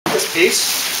this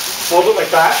piece, fold it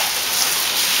like that,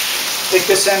 take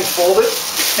this end, fold it,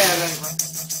 and then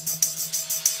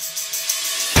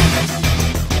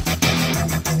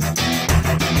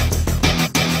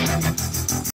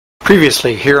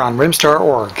previously here on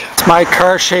rimstar.org. It's my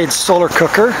car shade solar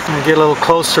cooker. I get a little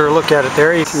closer look at it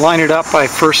there. You line it up. I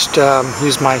first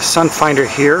use my sun finder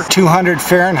here. 200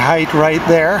 Fahrenheit right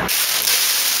there.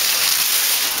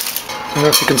 I don't know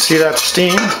if you can see that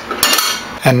steam.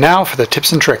 And now for the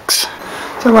tips and tricks.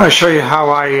 So I want to show you how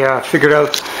I figured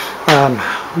out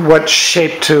what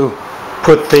shape to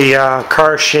put the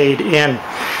car shade in.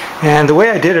 And the way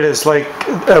I did it is like,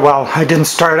 well, I didn't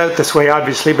start out this way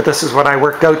obviously, but this is what I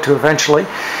worked out to eventually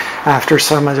after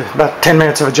about 10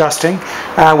 minutes of adjusting.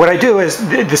 What I do is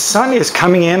the sun is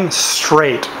coming in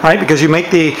straight, right? Because you make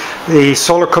the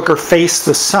solar cooker face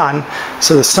the sun,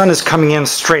 so the sun is coming in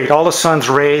straight. All the sun's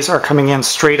rays are coming in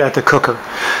straight at the cooker.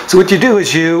 So what you do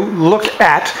is you look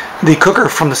at the cooker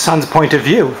from the sun's point of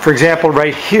view. For example,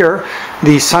 right here,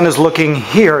 the sun is looking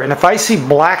here, and if I see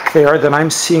black there, then I'm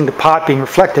seeing the pot being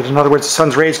reflected. In other words, the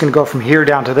sun's rays is going to go from here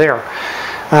down to there.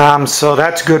 So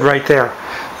that's good right there.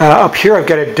 Up here I've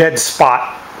got a dead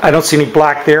spot. I don't see any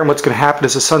black there, and what's going to happen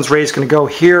is the sun's rays is going to go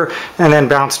here and then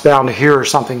bounce down to here or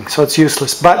something, so it's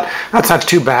useless. But that's not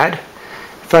too bad.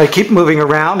 If I keep moving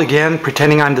around, again,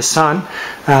 pretending I'm the sun,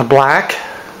 black,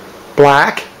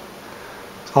 black,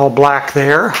 all black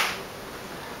there.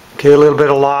 Okay, a little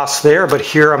bit of loss there, but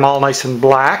here I'm all nice and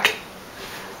black.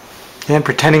 And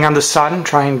pretending I'm the sun,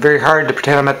 trying very hard to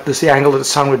pretend I'm at the angle that the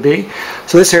sun would be.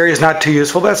 So this area is not too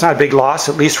useful. That's not a big loss.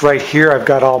 At least right here I've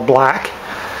got all black,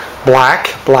 black,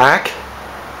 black,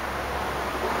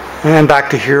 and back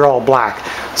to here all black.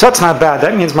 So that's not bad.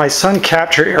 That means my sun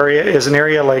capture area is an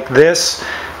area like this,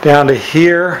 down to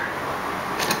here,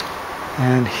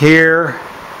 and here,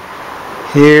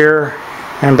 here,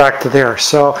 and back to there.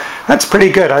 So that's pretty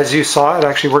good. As you saw, it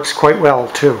actually works quite well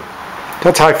too.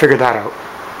 That's how I figured that out.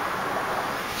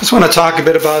 Just want to talk a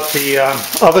bit about the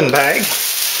oven bag.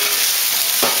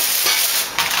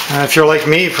 If you're like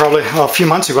me, probably a few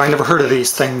months ago, I never heard of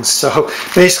these things. So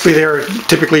basically they're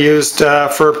typically used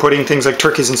for putting things like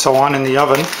turkeys and so on in the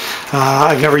oven.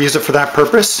 I've never used it for that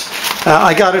purpose.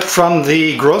 I got it from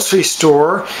the grocery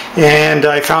store, and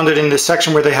I found it in the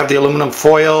section where they have the aluminum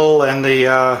foil and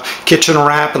the kitchen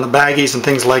wrap and the baggies and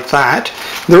things like that.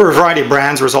 There were a variety of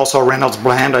brands. There was also a Reynolds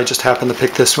brand. I just happened to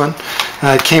pick this one.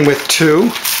 It came with two.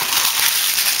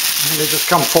 And they just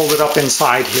come folded up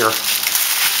inside here.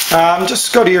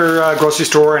 Just go to your grocery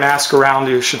store and ask around.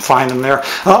 You should find them there.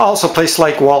 Also, a place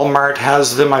like Walmart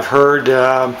has them, I've heard.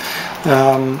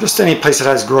 Just any place that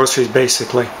has groceries,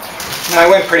 basically. And I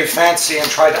went pretty fancy and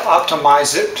tried to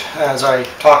optimize it, as I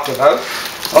talked about.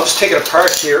 I'll just take it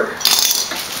apart here.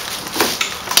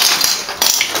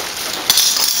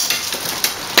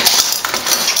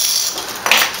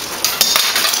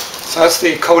 So that's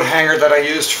the coat hanger that I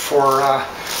used for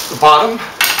the bottom.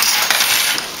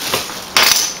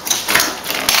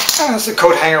 And that's the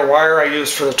coat hanger wire I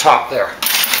used for the top there.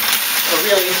 So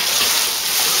really,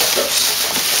 oops.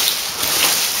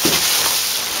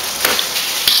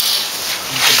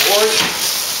 The board.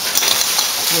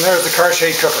 And there's the car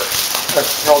shade cooker.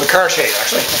 No, the car shade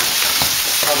actually.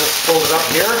 I'll just fold it up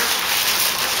here.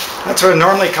 That's what it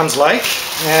normally comes like.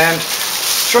 And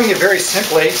showing you very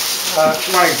simply, if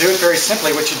you want to do it very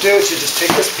simply, what you do is you just take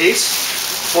this piece,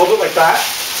 fold it like that,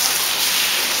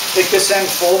 take this end,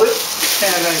 fold it,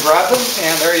 and then grab them,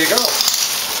 and there you go.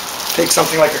 Take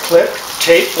something like a clip,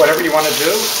 tape, whatever you want to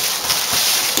do.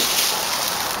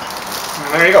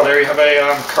 And there you go. There you have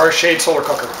a car shade solar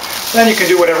cooker. Then you can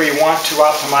do whatever you want to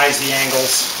optimize the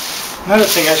angles. Another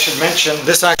thing I should mention,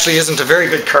 this actually isn't a very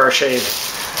good car shade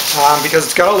because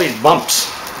it's got all these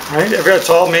bumps. Right? It's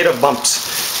all made of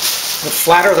bumps. The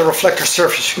flatter the reflector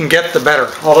surface you can get, the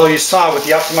better. Although you saw with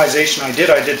the optimization I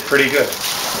did pretty good.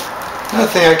 Another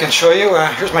thing I can show you,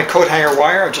 here's my coat hanger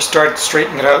wire. I just started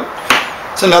straightening it out.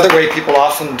 It's another way people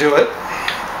often do it.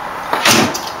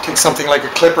 Take something like a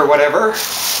clip or whatever.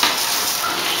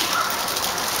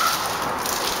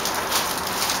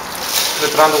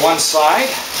 Flip it onto one side.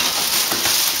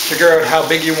 Figure out how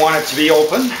big you want it to be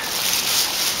open.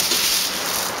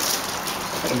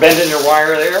 Bend in your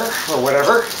wire there, or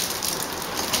whatever.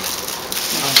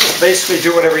 Just basically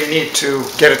do whatever you need to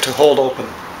get it to hold open.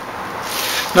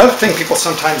 Another thing people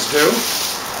sometimes do,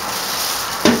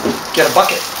 get a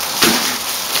bucket.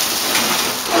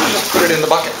 Just put it in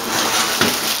the bucket.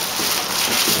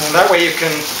 And that way you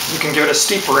can give it a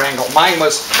steeper angle. Mine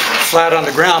was flat on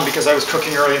the ground because I was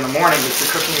cooking early in the morning. If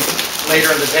you're cooking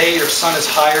later in the day, your sun is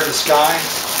higher in the sky,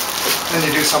 then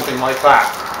you do something like that.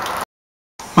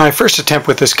 My first attempt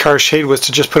with this car shade was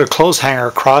to just put a clothes hanger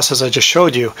across as I just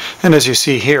showed you, and as you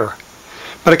see here.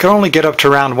 But I could only get up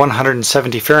to around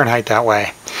 170 Fahrenheit that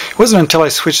way. It wasn't until I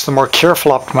switched to the more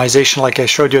careful optimization like I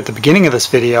showed you at the beginning of this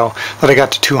video that I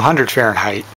got to 200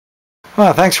 Fahrenheit.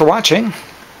 Well, thanks for watching.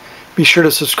 Be sure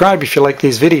to subscribe if you like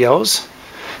these videos.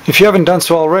 If you haven't done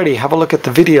so already, have a look at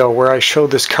the video where I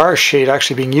showed this car shade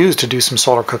actually being used to do some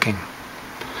solar cooking.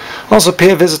 Also,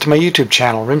 pay a visit to my YouTube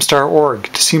channel,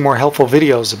 rimstar.org, to see more helpful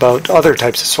videos about other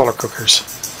types of solar cookers.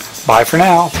 Bye for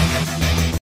now.